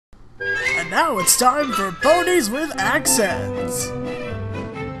And now it's time for Ponies with Accents!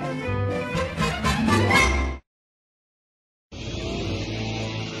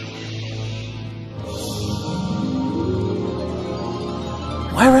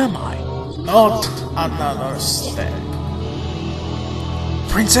 Where am I? Not another step.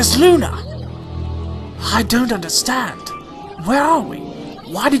 Princess Luna! I don't understand. Where are we?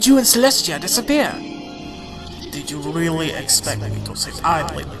 Why did you and Celestia disappear? Did you really expect me to sit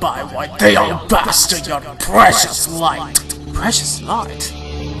idly by while they all bastard your precious light? Precious light?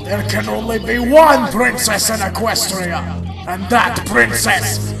 There can only be one princess in Equestria, and that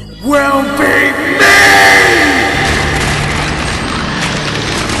princess will be me!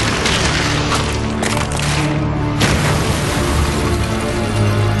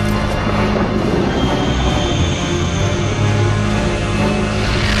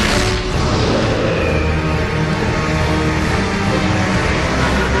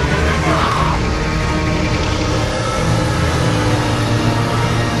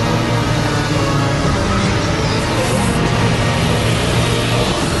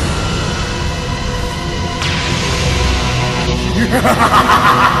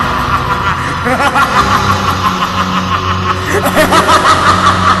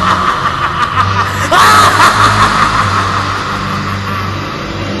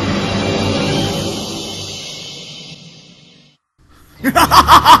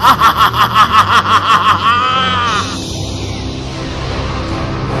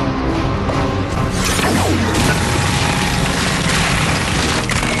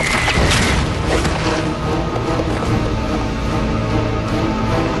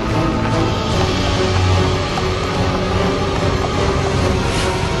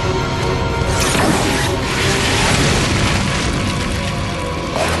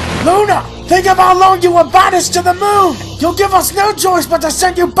 Luna! Think of how long you were banished to the moon! You'll give us no choice but to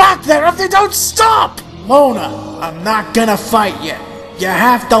send you back there if they don't stop! Luna, I'm not gonna fight you. You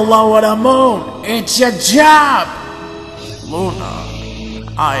have to lower the moon. It's your job! Luna,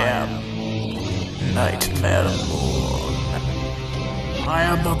 I am Nightmare Moon. I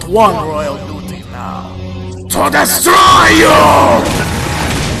have but one royal duty now. To destroy you!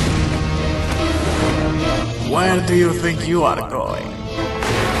 Where do you think you are going?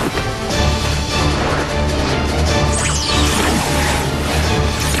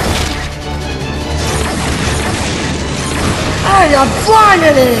 Hey, I'm flying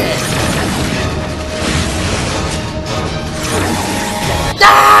it!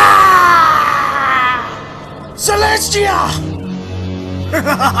 Ah! Celestia!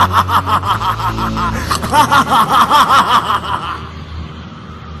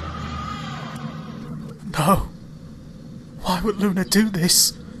 No. Why would Luna do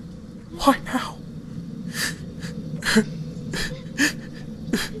this? Why now?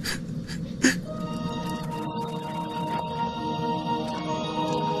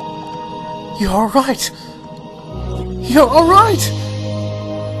 You're alright! You're alright!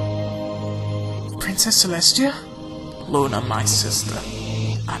 Princess Celestia? Luna, my sister.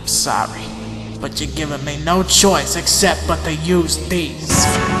 I'm sorry, but you're giving me no choice except but to use these.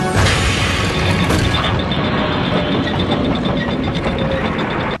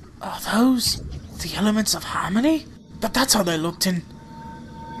 Are those the elements of harmony? But that's how they looked in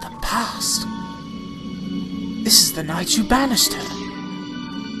the past. This is the night you banished her.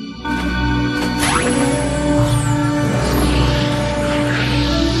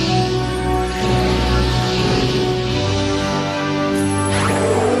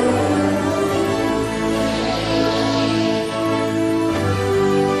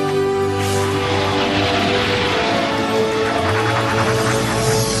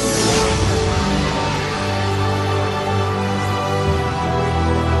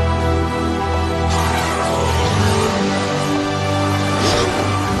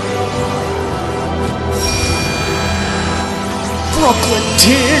 Brooklyn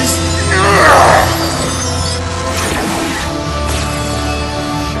tears!